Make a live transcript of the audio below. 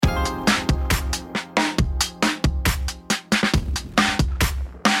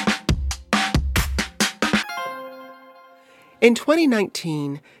In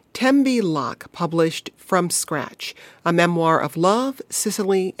 2019, Tembi Locke published From Scratch, a memoir of love,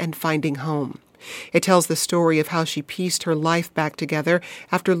 Sicily, and finding home. It tells the story of how she pieced her life back together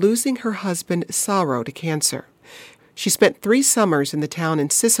after losing her husband, Sauro, to cancer. She spent 3 summers in the town in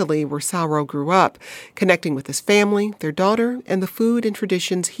Sicily where Sauro grew up, connecting with his family, their daughter, and the food and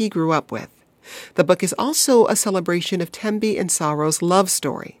traditions he grew up with. The book is also a celebration of Tembi and Sauro's love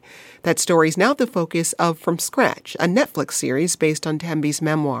story. That story is now the focus of From Scratch, a Netflix series based on Tembi's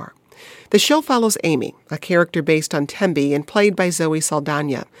memoir. The show follows Amy, a character based on Tembi and played by Zoe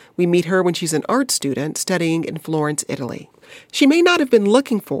Saldana. We meet her when she's an art student studying in Florence, Italy. She may not have been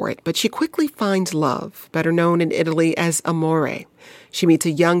looking for it, but she quickly finds love, better known in Italy as amore. She meets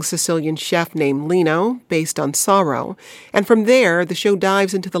a young Sicilian chef named Lino, based on Sauro, and from there, the show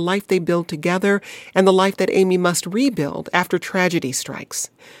dives into the life they build together and the life that Amy must rebuild after tragedy strikes.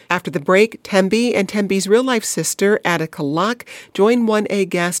 After the break, Tembi and Tembi's real-life sister, Attica Locke, join 1A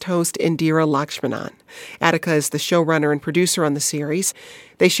guest host Indira Lakshmanan. Attica is the showrunner and producer on the series.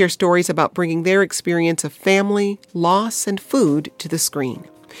 They share stories about bringing their experience of family, loss, and food to the screen.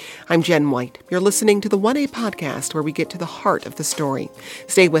 I'm Jen White. You're listening to the 1A podcast where we get to the heart of the story.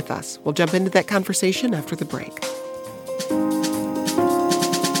 Stay with us. We'll jump into that conversation after the break.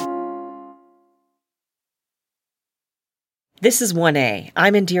 This is 1A.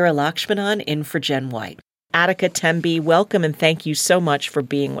 I'm Indira Lakshmanan in for Jen White. Attica, Tembi, welcome and thank you so much for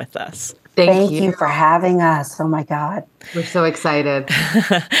being with us. Thank you for having us. Oh my God. We're so excited.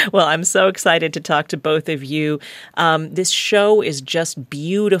 Well, I'm so excited to talk to both of you. This show is just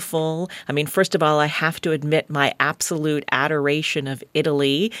beautiful. I mean, first of all, I have to admit my absolute adoration of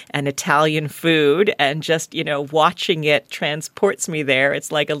Italy and Italian food, and just, watching it transports me there.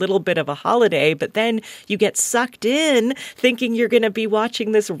 It's like a little bit of a holiday, but then you get sucked in thinking you're going to be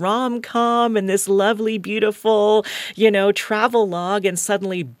watching this rom-com and this lovely, beautiful, travel log, and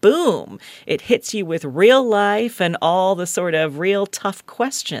suddenly, boom, it hits you with real life and all the sort of real tough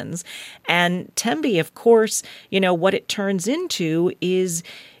questions. And Tembi, of course, what it turns into is,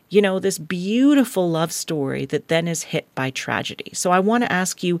 this beautiful love story that then is hit by tragedy. So I want to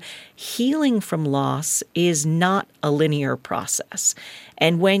ask you, healing from loss is not a linear process.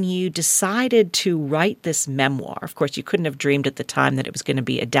 And when you decided to write this memoir, of course, you couldn't have dreamed at the time that it was going to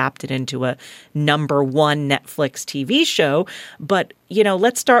be adapted into a #1 Netflix TV show. But,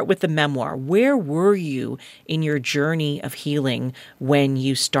 let's start with the memoir. Where were you in your journey of healing when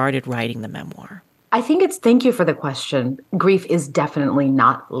you started writing the memoir? I think thank you for the question. Grief is definitely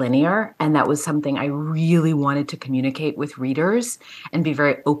not linear. And that was something I really wanted to communicate with readers and be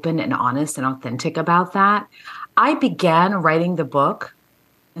very open and honest and authentic about that. I began writing the book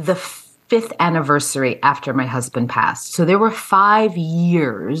the 5th anniversary after my husband passed. So there were 5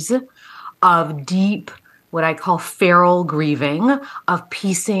 years of deep, what I call feral grieving, of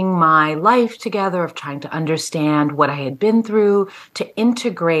piecing my life together, of trying to understand what I had been through, to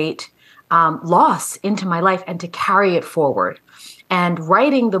integrate loss into my life and to carry it forward. And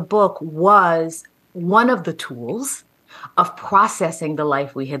writing the book was one of the tools of processing the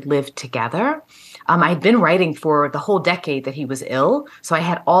life we had lived together. I had been writing for the whole decade that he was ill, so I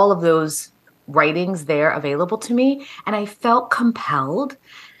had all of those writings there available to me, and I felt compelled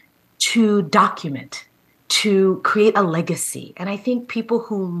to document, to create a legacy. And I think people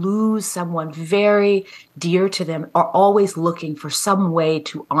who lose someone very dear to them are always looking for some way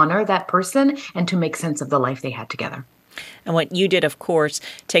to honor that person and to make sense of the life they had together. And what you did, of course,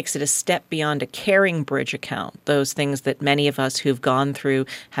 takes it a step beyond a caring bridge account, those things that many of us who've gone through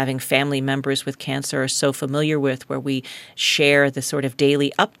having family members with cancer are so familiar with, where we share the sort of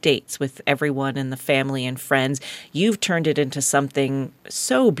daily updates with everyone in the family and friends. You've turned it into something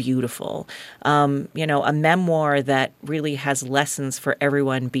so beautiful, a memoir that really has lessons for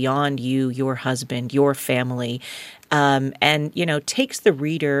everyone beyond you, your husband, your family. And takes the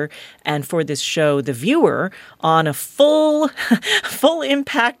reader, and for this show, the viewer, on a full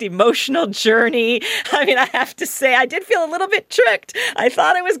impact emotional journey. I mean, I have to say, I did feel a little bit tricked. I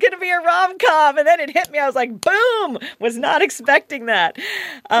thought it was going to be a rom-com, and then it hit me. I was like, boom, was not expecting that.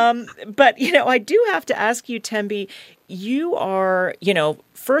 But I do have to ask you, Tembi, you are,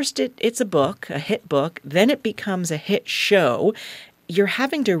 first it's a book, a hit book, then it becomes a hit show. You're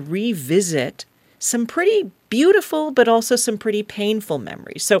having to revisit some pretty beautiful, but also some pretty painful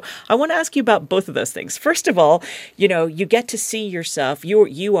memories. So I want to ask you about both of those things. First of all, you get to see yourself.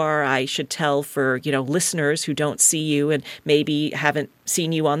 You are, I should tell for, listeners who don't see you and maybe haven't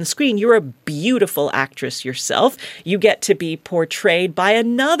seen you on the screen, you're a beautiful actress yourself. You get to be portrayed by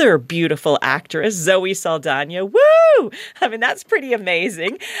another beautiful actress, Zoe Saldana. Woo! I mean, that's pretty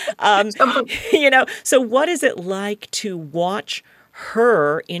amazing. So what is it like to watch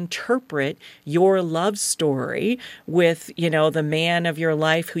her interpret your love story with, the man of your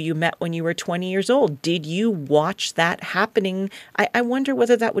life who you met when you were 20 years old? Did you watch that happening? I wonder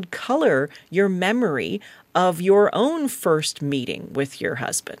whether that would color your memory of your own first meeting with your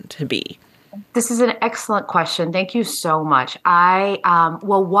husband-to-be. This is an excellent question. Thank you so much.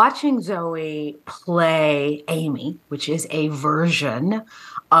 Watching Zoe play Amy, which is a version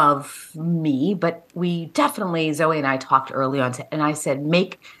of me, but we definitely, Zoe and I talked early on, and I said,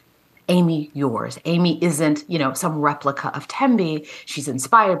 make Amy yours. Amy isn't, some replica of Tembi. She's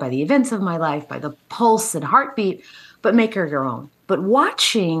inspired by the events of my life, by the pulse and heartbeat, but make her your own. But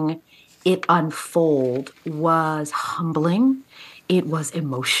watching it unfold was humbling. It was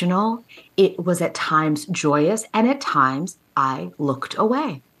emotional. It was at times joyous, and at times I looked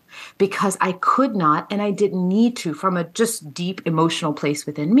away because I could not, and I didn't need to, from a just deep emotional place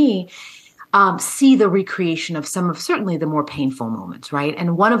within me, see the recreation of some of certainly the more painful moments, right?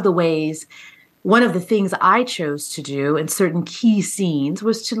 And one of the things I chose to do in certain key scenes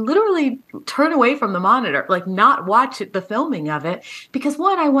was to literally turn away from the monitor, like not watch the filming of it, because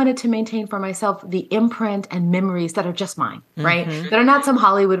one, I wanted to maintain for myself the imprint and memories that are just mine, right? That are not some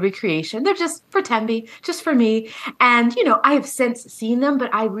Hollywood recreation. They're just for Tembi, just for me. And, I have since seen them,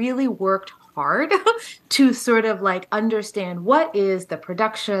 but I really worked hard to sort of like understand what is the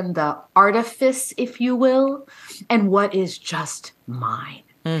production, the artifice, if you will, and what is just mine.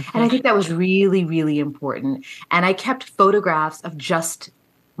 And I think that was really, really important. And I kept photographs of just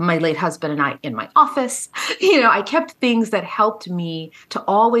my late husband and I in my office. I kept things that helped me to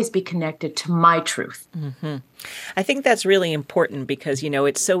always be connected to my truth. Mm-hmm. I think that's really important because,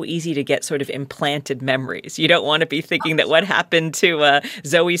 it's so easy to get sort of implanted memories. You don't want to be thinking that what happened to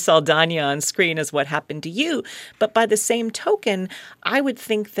Zoe Saldana on screen is what happened to you. But by the same token, I would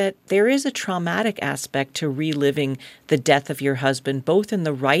think that there is a traumatic aspect to reliving the death of your husband, both in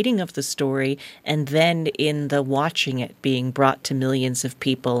the writing of the story and then in the watching it being brought to millions of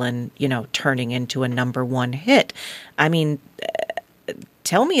people and, turning into a #1 hit. I mean,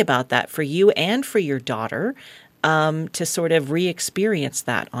 tell me about that for you and for your daughter, to sort of re-experience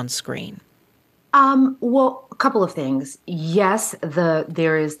that on screen. A couple of things. Yes,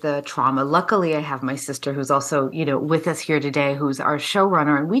 there is the trauma. Luckily, I have my sister who's also, with us here today, who's our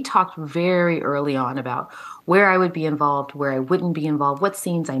showrunner. And we talked very early on about where I would be involved, where I wouldn't be involved, what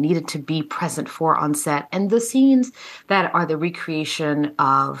scenes I needed to be present for on set, and the scenes that are the recreation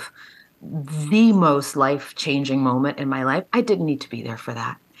of the most life-changing moment in my life. I didn't need to be there for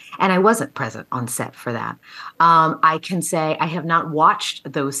that. And I wasn't present on set for that. I can say I have not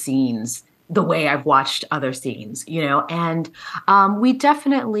watched those scenes the way I've watched other scenes, and we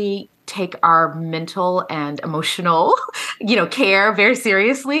definitely take our mental and emotional, care very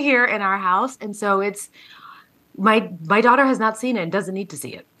seriously here in our house. And so it's, my daughter has not seen it and doesn't need to see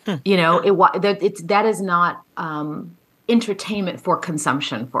it. That is not entertainment for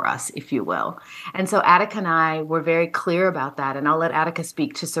consumption for us, if you will. And so Attica and I were very clear about that. And I'll let Attica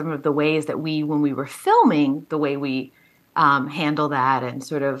speak to some of the ways that when we were filming, the way we handle that and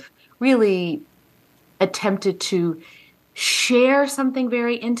sort of really attempted to share something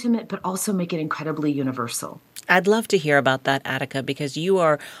very intimate, but also make it incredibly universal. I'd love to hear about that, Attica, because you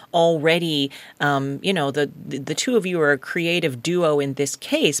are already, the two of you are a creative duo in this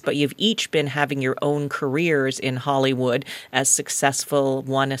case, but you've each been having your own careers in Hollywood as successful,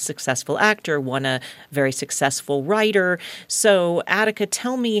 one a successful actor, one a very successful writer. So, Attica,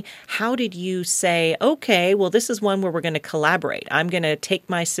 tell me, how did you say, okay, well, this is one where we're going to collaborate. I'm going to take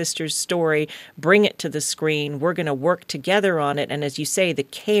my sister's story, bring it to the screen. We're going to work together on it. And as you say, the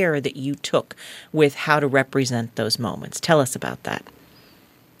care that you took with how to represent those moments. Tell us about that.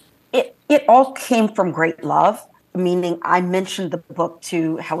 It all came from great love, meaning I mentioned the book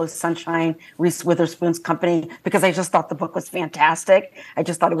to Hello Sunshine, Reese Witherspoon's company, because I just thought the book was fantastic. I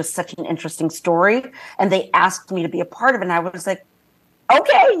just thought it was such an interesting story. And they asked me to be a part of it. And I was like,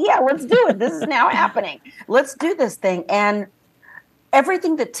 okay, yeah, let's do it. This is now happening. Let's do this thing. And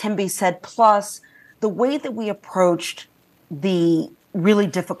everything that Tembi said, plus the way that we approached the really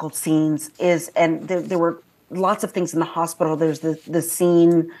difficult scenes and there were lots of things in the hospital. There's the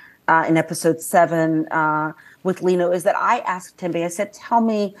scene in episode 7 with Lino is that I asked Tembe, I said, tell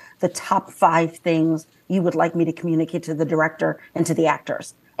me the top 5 things you would like me to communicate to the director and to the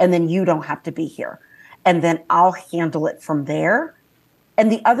actors. And then you don't have to be here. And then I'll handle it from there.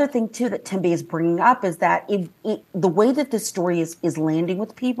 And the other thing, too, that Tembe is bringing up is that the way that this story is landing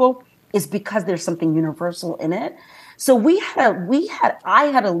with people is because there's something universal in it. So I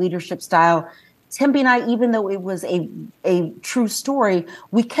had a leadership style. Tembe and I, even though it was a true story,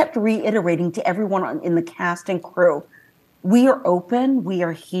 we kept reiterating to everyone in the cast and crew, we are open, we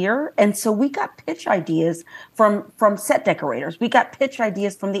are here. And so we got pitch ideas from set decorators. We got pitch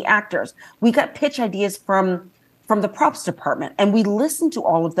ideas from the actors. We got pitch ideas from the props department. And we listened to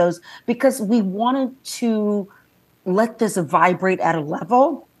all of those because we wanted to let this vibrate at a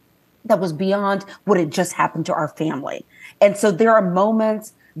level that was beyond what had just happened to our family. And so there are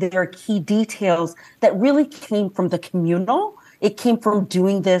moments, there are key details that really came from the communal. It came from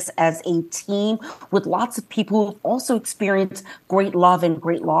doing this as a team with lots of people who've also experienced great love and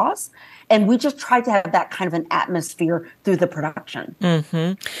great loss. And we just tried to have that kind of an atmosphere through the production.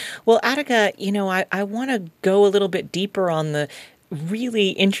 Mm-hmm. Well, Attica, I want to go a little bit deeper on the really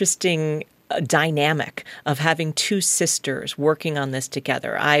interesting dynamic of having two sisters working on this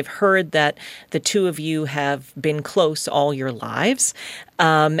together. I've heard that the two of you have been close all your lives,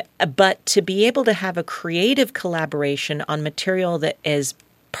 but to be able to have a creative collaboration on material that is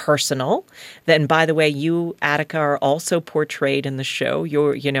personal. Then, by the way, you, Attica, are also portrayed in the show.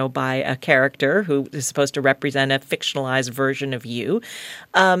 You're, by a character who is supposed to represent a fictionalized version of you.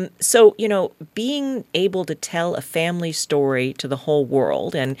 So, being able to tell a family story to the whole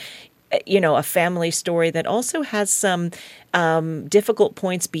world and a family story that also has some difficult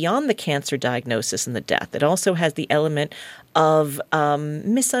points beyond the cancer diagnosis and the death. It also has the element of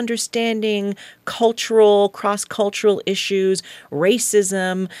misunderstanding, cross-cultural issues,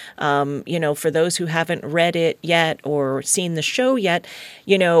 racism. For those who haven't read it yet or seen the show yet,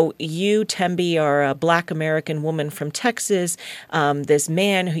 you, Tembe, are a Black American woman from Texas. This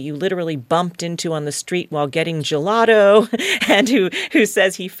man who you literally bumped into on the street while getting gelato and who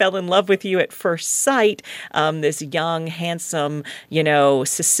says he fell in love with you at first sight. This young, handsome,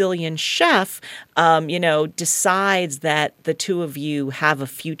 Sicilian chef, decides that the two of you have a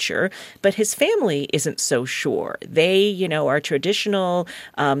future, but his family isn't so sure. They, are traditional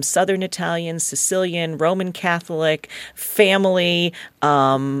Southern Italian, Sicilian, Roman Catholic family.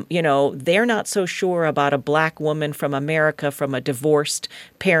 They're not so sure about a Black woman from America, from a divorced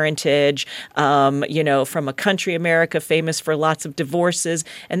parentage, from a country America famous for lots of divorces,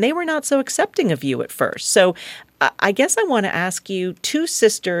 and they were not so accepting of you at first. So I guess I want to ask you, two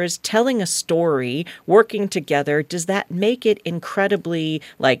sisters telling a story, working together, does that make it incredibly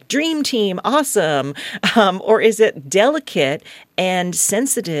like dream team, awesome? Or is it delicate and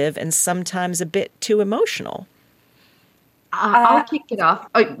sensitive and sometimes a bit too emotional? I'll kick it off.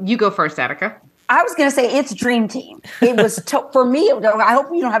 Oh, you go first, Attica. I was going to say it's dream team. It was for me. I hope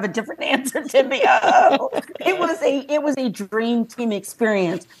you don't have a different answer to me. It was a dream team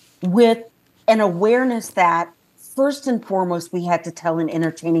experience with an awareness that first and foremost, we had to tell an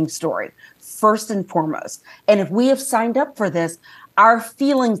entertaining story, first and foremost. And if we have signed up for this, our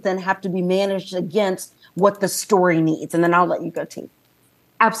feelings then have to be managed against what the story needs. And then I'll let you go, T.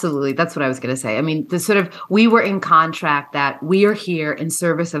 Absolutely. That's what I was going to say. I mean, we were in contract that we are here in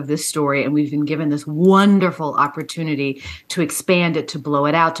service of this story, and we've been given this wonderful opportunity to expand it, to blow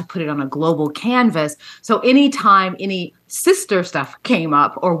it out, to put it on a global canvas. So anytime any sister stuff came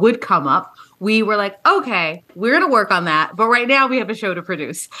up or would come up, we were like, okay, we're going to work on that. But right now we have a show to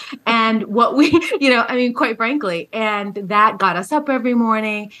produce. And what we, quite frankly, and that got us up every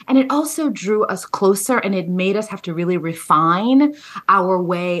morning. And it also drew us closer, and it made us have to really refine our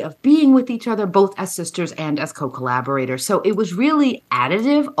way of being with each other, both as sisters and as co-collaborators. So it was really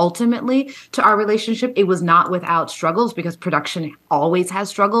additive, ultimately, to our relationship. It was not without struggles, because production always has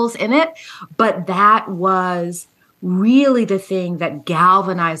struggles in it. But that was really the thing that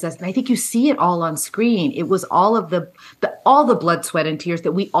galvanized us. And I think you see it all on screen. It was all of the blood, sweat, and tears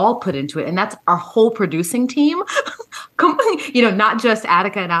that we all put into it. And that's our whole producing team, not just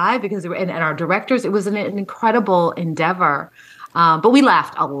Attica and I, and our directors. It was an incredible endeavor. But we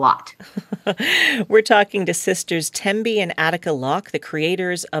laughed a lot. We're talking to sisters Tembe and Attica Locke, the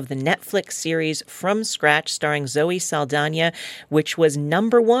creators of the Netflix series From Scratch, starring Zoe Saldana, which was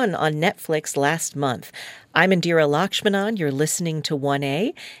 #1 on Netflix last month. I'm Indira Lakshmanan. You're listening to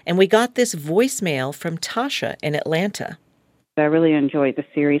 1A, and we got this voicemail from Tasha in Atlanta. I really enjoyed the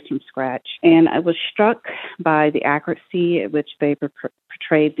series From Scratch, and I was struck by the accuracy at which they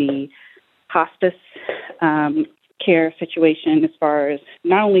portrayed the hospice care situation, as far as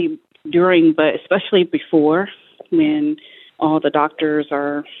not only during, but especially before, when all the doctors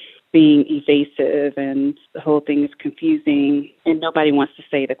are being evasive and the whole thing is confusing and nobody wants to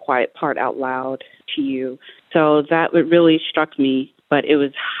say the quiet part out loud to you. So that really struck me, but it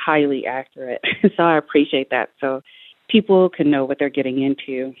was highly accurate. So I appreciate that. So people can know what they're getting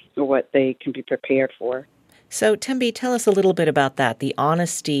into or what they can be prepared for. So, Thembi, tell us a little bit about that, the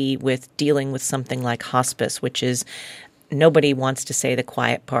honesty with dealing with something like hospice, which is nobody wants to say the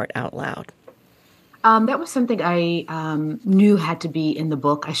quiet part out loud. That was something I knew had to be in the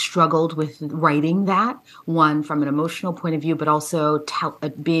book. I struggled with writing that, one, from an emotional point of view, but also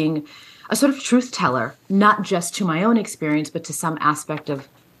being a sort of truth teller, not just to my own experience, but to some aspect of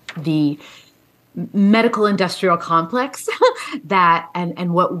the medical industrial complex that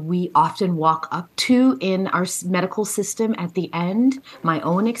and what we often walk up to in our medical system at the end. My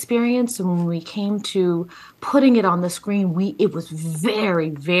own experience, when we came to putting it on the screen, it was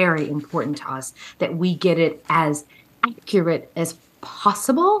very, very important to us that we get it as accurate as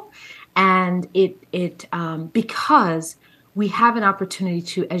possible, and because we have an opportunity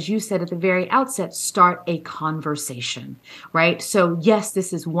to, as you said at the very outset, start a conversation, right? So yes,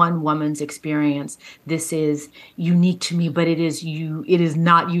 this is one woman's experience. This is unique to me, but it is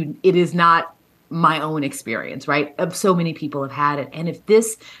not my own experience, right? So many people have had it. And if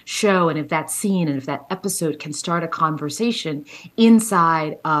this show and if that scene and if that episode can start a conversation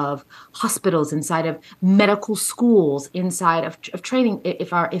inside of hospitals, inside of medical schools, inside of training,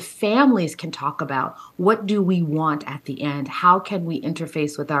 if families can talk about what do we want at the end, how can we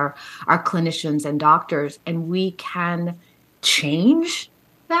interface with our clinicians and doctors, and we can change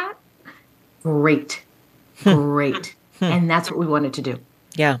that, great. And that's what we wanted to do.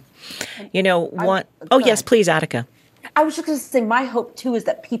 Yeah. You know, yes, please, Attica. I was just going to say, my hope too is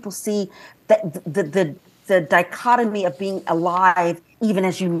that people see that the dichotomy of being alive even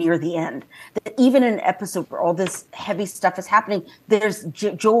as you near the end. That even in an episode where all this heavy stuff is happening, there's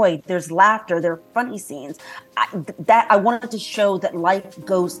joy, there's laughter, there are funny scenes. I wanted to show that life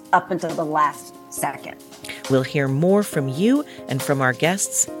goes up until the last second. We'll hear more from you and from our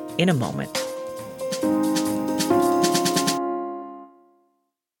guests in a moment.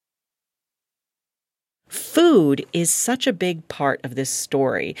 Food is such a big part of this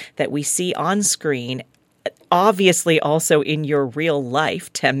story that we see on screen, obviously also in your real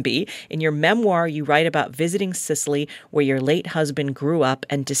life, Thembi. In your memoir, you write about visiting Sicily, where your late husband grew up,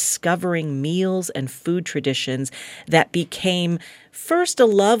 and discovering meals and food traditions that became first a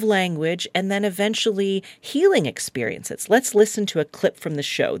love language and then eventually healing experiences. Let's listen to a clip from the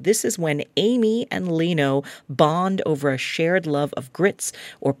show. This is when Amy and Lino bond over a shared love of grits,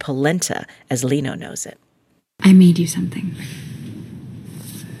 or polenta, as Lino knows it. I made you something.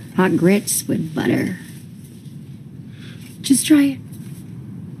 Hot grits with butter. Just try it.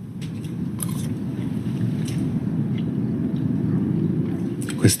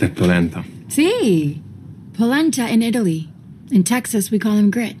 Questa è polenta. Sì. Polenta in Italy. In Texas, we call them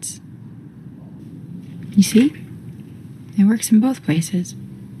grits. You see? It works in both places.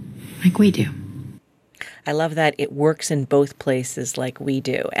 Like we do. I love that it works in both places like we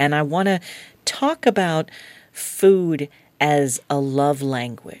do. And I want to talk about food as a love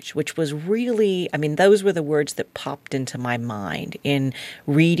language, which was really, those were the words that popped into my mind in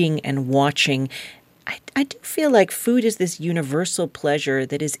reading and watching. I do feel like food is this universal pleasure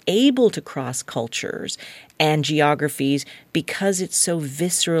that is able to cross cultures and geographies because it's so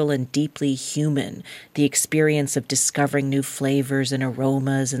visceral and deeply human. The experience of discovering new flavors and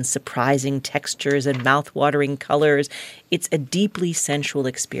aromas and surprising textures and mouth-watering colors. It's a deeply sensual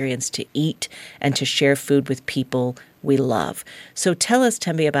experience to eat and to share food with people we love. So tell us,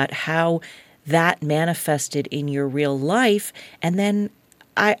 Thembi, about how that manifested in your real life, and then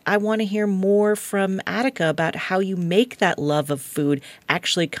I want to hear more from Attica about how you make that love of food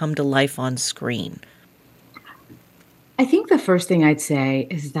actually come to life on screen. I think the first thing I'd say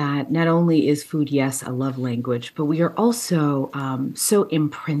is that not only is food, yes, a love language, but we are also so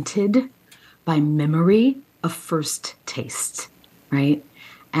imprinted by memory of first tastes, right?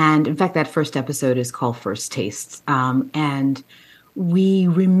 And in fact, that first episode is called First Tastes. And we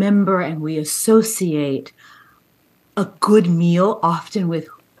remember and we associate a good meal often with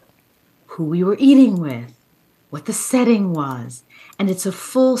who we were eating with, what the setting was, and it's a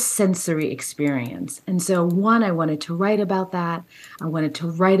full sensory experience. And so I wanted to write about that. I wanted to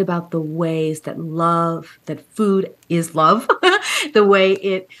write about the ways that food is love, the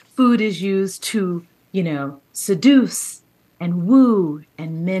way food is used to, seduce and woo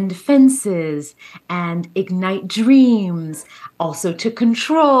and mend fences and ignite dreams, also to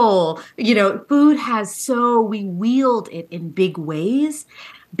control. Food we wield it in big ways,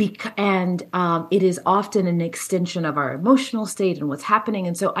 It is often an extension of our emotional state and what's happening.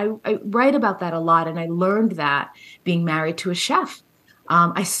 And so I write about that a lot. And I learned that being married to a chef.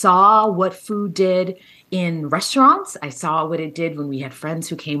 I saw what food did in restaurants. I saw what it did when we had friends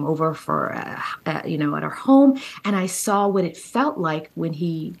who came over for, at our home. And I saw what it felt like when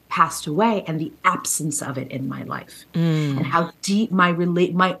he passed away and the absence of it in my life, and how deep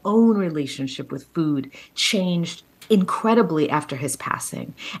my own relationship with food changed incredibly after his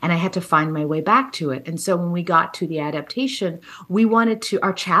passing. And I had to find my way back to it. And so when we got to the adaptation,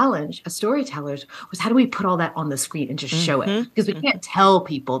 our challenge as storytellers was, how do we put all that on the screen and just show it? Because we can't tell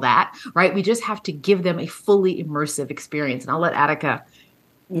people that, right? We just have to give them a fully immersive experience. And I'll let Attica.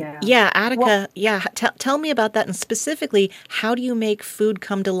 Attica, tell me about that. And specifically, how do you make food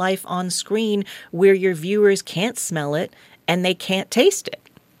come to life on screen where your viewers can't smell it and they can't taste it?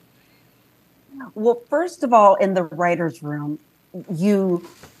 Well, first of all, in the writer's room, you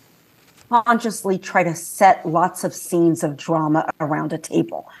consciously try to set lots of scenes of drama around a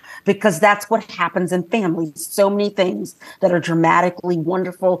table, because that's what happens in families. So many things that are dramatically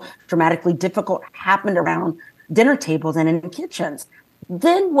wonderful, dramatically difficult happen around dinner tables and in kitchens.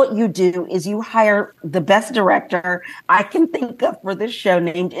 Then what you do is you hire the best director I can think of for this show,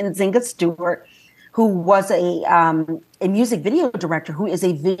 named Nzinga Stewart, who was a music video director, who is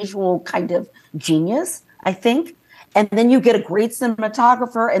a visual kind of genius, I think. And then you get a great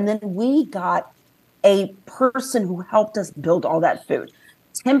cinematographer. And then we got a person who helped us build all that food.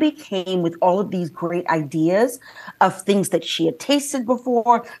 Tembi came with all of these great ideas of things that she had tasted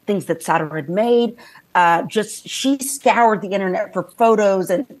before, things that Sato had made. She scoured the internet for photos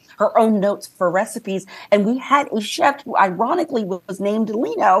and her own notes for recipes. And we had a chef who ironically was named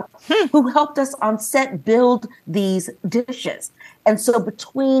Lino, who helped us on set build these dishes. And so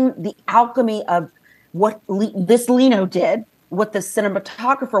between the alchemy of what this Lino did, what the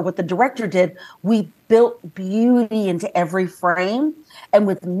cinematographer, what the director did, we built beauty into every frame. And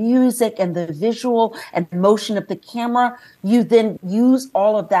with music and the visual and motion of the camera, you then use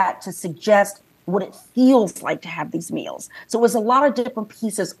all of that to suggest what it feels like to have these meals. So it was a lot of different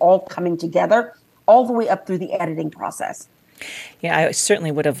pieces all coming together, all the way up through the editing process. Yeah, I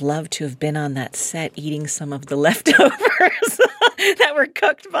certainly would have loved to have been on that set eating some of the leftovers that were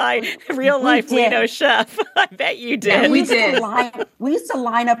cooked by real-life Lino chef. I bet you did. Yeah, we did. We used to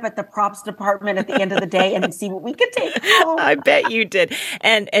line up at the props department at the end of the day and see what we could take home. I bet you did.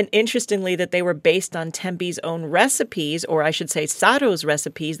 And interestingly, that they were based on Tembi's own recipes, or I should say Sato's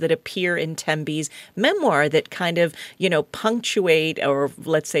recipes, that appear in Tembi's memoir that kind of, punctuate or,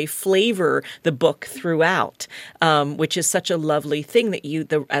 let's say, flavor the book throughout, which is such a lovely thing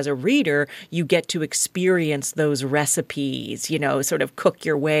that as a reader, you get to experience those recipes, sort of cook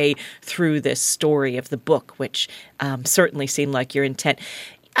your way through this story of the book, which certainly seemed like your intent.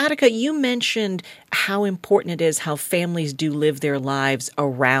 Attica, you mentioned how important it is how families do live their lives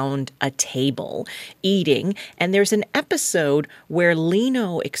around a table, eating. And there's an episode where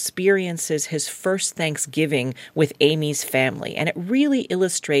Lino experiences his first Thanksgiving with Amy's family. And it really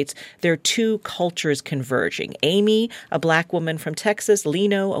illustrates their two cultures converging. Amy, a black woman from Texas,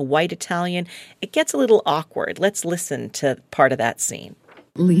 Lino, a white Italian. It gets a little awkward. Let's listen to part of that scene.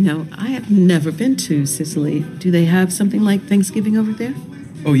 Lino, I have never been to Sicily. Do they have something like Thanksgiving over there?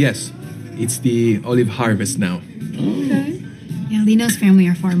 Oh, yes. It's the olive harvest now. Okay. Yeah, Lino's family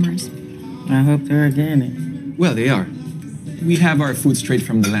are farmers. I hope they're organic. Well, they are. We have our food straight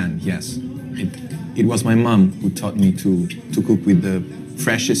from the land, yes. It was my mom who taught me to cook with the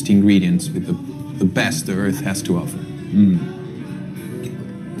freshest ingredients, with the best the earth has to offer.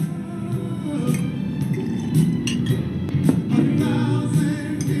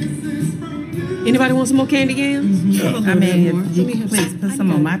 Anybody want some more candy yams? Mm-hmm. I mean, please put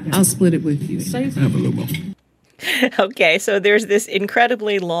some on my plate. I'll split it with you. I have a little more. Okay, so there's this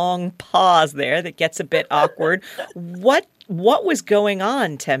incredibly long pause there that gets a bit awkward. What was going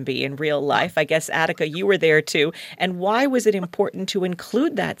on, Tembi, in real life? I guess, Attica, you were there too. And why was it important to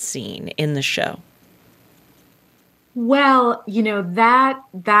include that scene in the show? Well,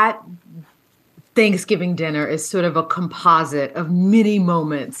 that Thanksgiving dinner is sort of a composite of many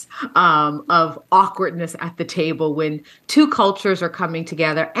moments of awkwardness at the table when two cultures are coming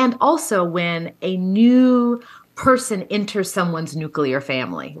together, and also when a new person enters someone's nuclear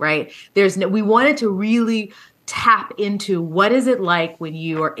family, right? We wanted to really tap into what is it like when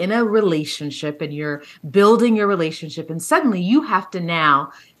you are in a relationship and you're building your relationship, and suddenly you have to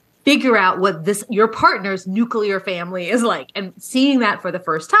now figure out what your partner's nuclear family is like. And seeing that for the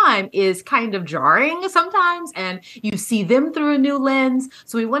first time is kind of jarring sometimes. And you see them through a new lens.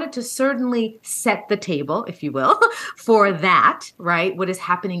 So we wanted to certainly set the table, if you will, for that, right? What is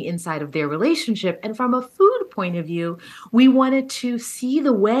happening inside of their relationship. And from a food point of view, we wanted to see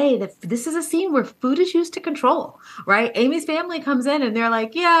the way that this is a scene where food is used to control, right? Amy's family comes in and they're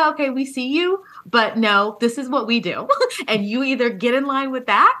like, yeah, okay, we see you, but no, this is what we do. And you either get in line with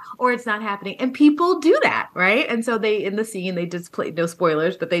that or it's not happening. And people do that, right? And so in the scene, they display, no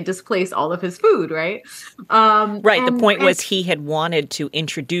spoilers, but they displace all of his food, right? Right. The point was he had wanted to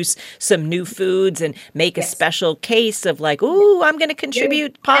introduce some new foods and make a special case of like, ooh, I'm going to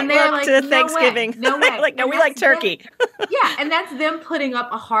contribute potluck like, to Thanksgiving. No way. Like, no, we like turkey. Yeah. And that's them putting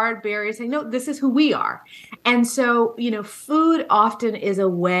up a hard barrier saying, no, this is who we are. And so, food often is a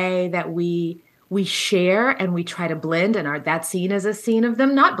way that we share and we try to blend, and that scene is a scene of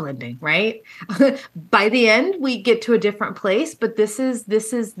them not blending, right? By the end, we get to a different place, but this is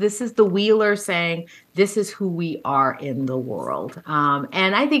the Wheeler saying, this is who we are in the world.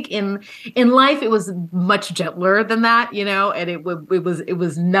 And I think in life, it was much gentler than that, and it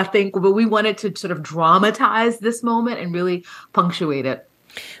was nothing, but we wanted to sort of dramatize this moment and really punctuate it.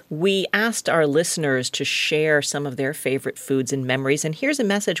 We asked our listeners to share some of their favorite foods and memories, and here's a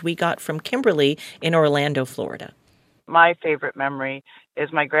message we got from Kimberly in Orlando, Florida. My favorite memory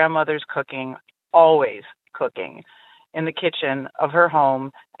is my grandmother's cooking, always cooking in the kitchen of her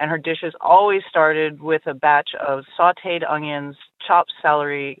home, and her dishes always started with a batch of sautéed onions, chopped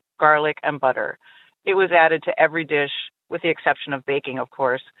celery, garlic, and butter. It was added to every dish, with the exception of baking, of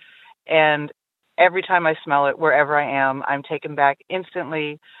course, and every time I smell it, wherever I am, I'm taken back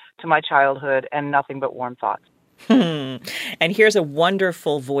instantly to my childhood and nothing but warm thoughts. And here's a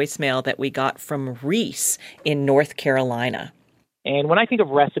wonderful voicemail that we got from Reese in North Carolina. And when I think of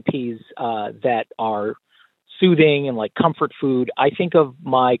recipes that are soothing and like comfort food, I think of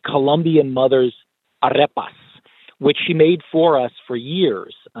my Colombian mother's arepas, which she made for us for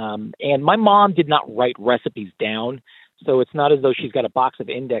years. And my mom did not write recipes down. So it's not as though she's got a box of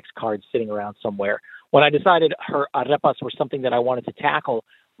index cards sitting around somewhere. When I decided her arepas were something that I wanted to tackle,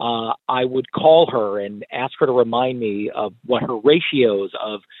 I would call her and ask her to remind me of what her ratios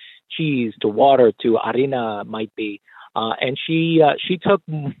of cheese to water to harina might be. And she took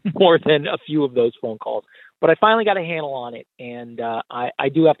more than a few of those phone calls. But I finally got a handle on it. And I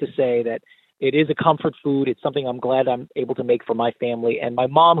do have to say that it is a comfort food. It's something I'm glad I'm able to make for my family. And my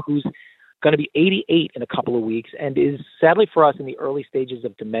mom, who's going to be 88 in a couple of weeks and is sadly for us in the early stages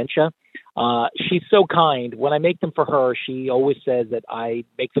of dementia. She's so kind. When I make them for her, she always says that I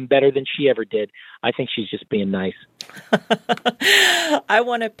make them better than she ever did. I think she's just being nice. I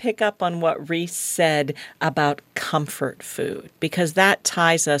want to pick up on what Reese said about comfort food, because that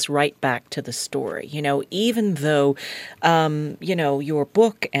ties us right back to the story. Even though, your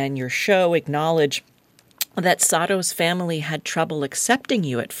book and your show acknowledge that Sato's family had trouble accepting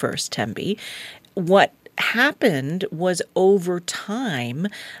you at first, Thembi, what happened was over time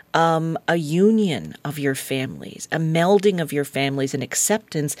a union of your families, a melding of your families, and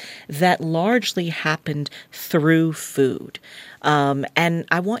acceptance that largely happened through food. And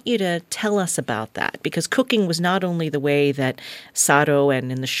I want you to tell us about that, because cooking was not only the way that Sato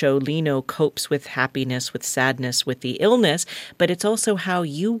and in the show Lino copes with happiness, with sadness, with the illness, but it's also how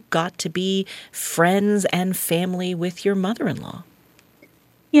you got to be friends and family with your mother-in-law.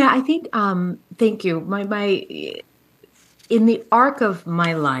 Yeah, I think, thank you. My in the arc of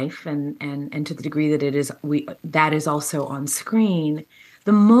my life and to the degree that that is also on screen,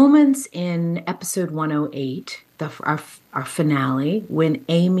 the moments in episode 108, our finale, when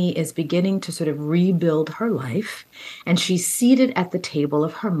Amy is beginning to sort of rebuild her life, and she's seated at the table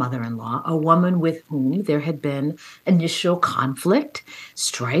of her mother-in-law, a woman with whom there had been initial conflict,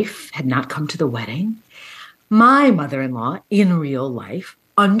 strife, had not come to the wedding. My mother-in-law, in real life,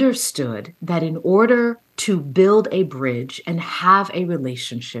 understood that in order to build a bridge and have a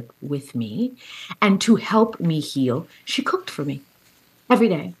relationship with me and to help me heal, she cooked for me every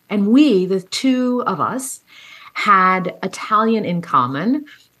day. And we, the two of us, had Italian in common,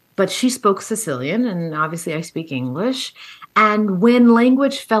 but she spoke Sicilian, and obviously I speak English. And when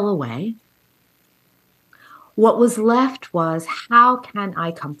language fell away, what was left was, how can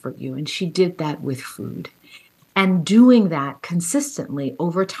I comfort you? And she did that with food. And doing that consistently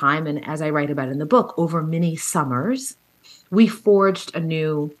over time, and as I write about in the book, over many summers, we forged a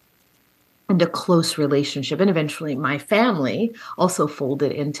new and a close relationship. And eventually my family also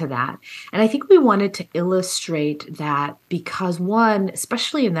folded into that. And I think we wanted to illustrate that because, one,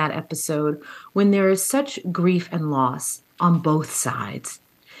 especially in that episode, when there is such grief and loss on both sides,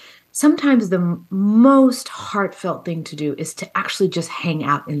 sometimes the most heartfelt thing to do is to actually just hang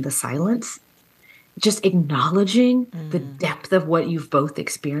out in the silence, just acknowledging the depth of what you've both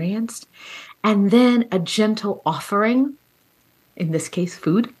experienced, and then a gentle offering, in this case,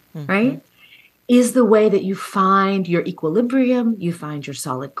 food, right, is the way that you find your equilibrium, you find your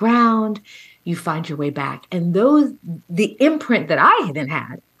solid ground, you find your way back. And the imprint that I then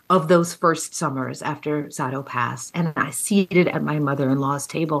had of those first summers after Sado passed, and I seated at my mother-in-law's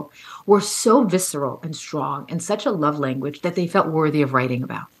table, were so visceral and strong and such a love language that they felt worthy of writing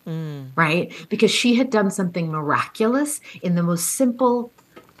about, right? Because she had done something miraculous in the most simple,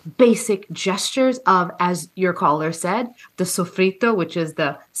 basic gestures of, as your caller said, the sofrito, which is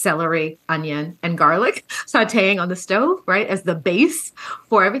the celery, onion, and garlic sauteing on the stove, right? As the base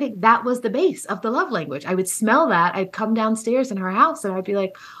for everything. That was the base of the love language. I would smell that. I'd come downstairs in her house and I'd be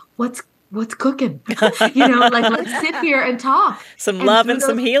like, what's cooking? Like, let's sit here and talk. Some love and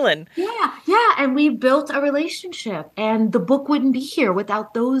some healing. Yeah. And we built a relationship, and the book wouldn't be here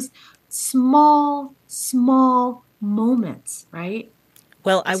without those small moments, right?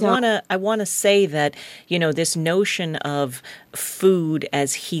 Well, I want to say that, this notion of food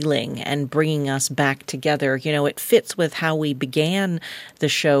as healing and bringing us back together, it fits with how we began the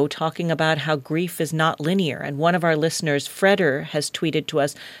show talking about how grief is not linear. And one of our listeners, Freder, has tweeted to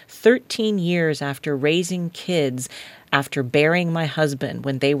us, 13 years after raising kids, after burying my husband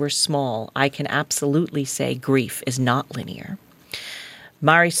when they were small, I can absolutely say grief is not linear.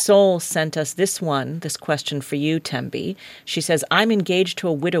 Marisol sent us this question for you, Thembi. She says, I'm engaged to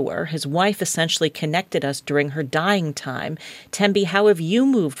a widower. His wife essentially connected us during her dying time. Thembi, how have you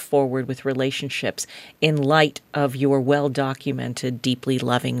moved forward with relationships in light of your well-documented, deeply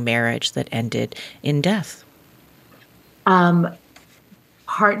loving marriage that ended in death?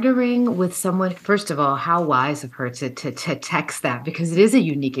 Partnering with someone, first of all, how wise of her to text that, because it is a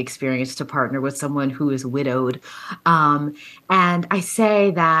unique experience to partner with someone who is widowed. And I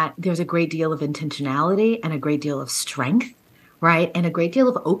say that there's a great deal of intentionality and a great deal of strength, right? And a great deal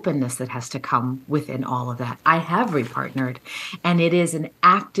of openness that has to come within all of that. I have repartnered, and it is an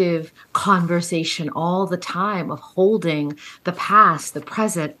active conversation all the time of holding the past, the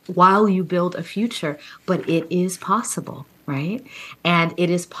present, while you build a future. But it is possible. Right? And it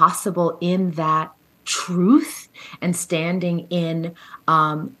is possible in that truth and standing in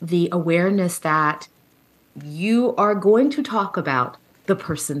the awareness that you are going to talk about the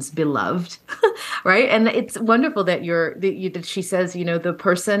person's beloved, right? And it's wonderful that that she says, the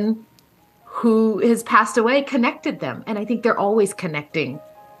person who has passed away connected them. And I think they're always connecting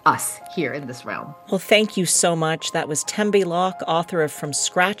us here in this realm. Well, thank you so much. That was Thembi Locke, author of From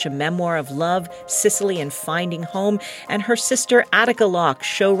Scratch, a memoir of love, Sicily, and finding home, and her sister Attica Locke,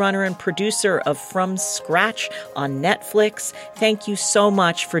 showrunner and producer of From Scratch on Netflix. Thank you so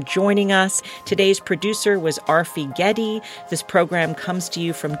much for joining us. Today's producer was Arfi Getty. This program comes to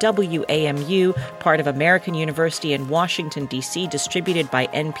you from WAMU, part of American University in Washington, D.C., distributed by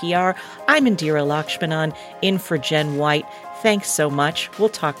NPR. I'm Indira Lakshmanan, in for Jen White. Thanks so much. We'll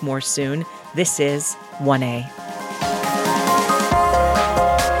talk more soon. This is 1A.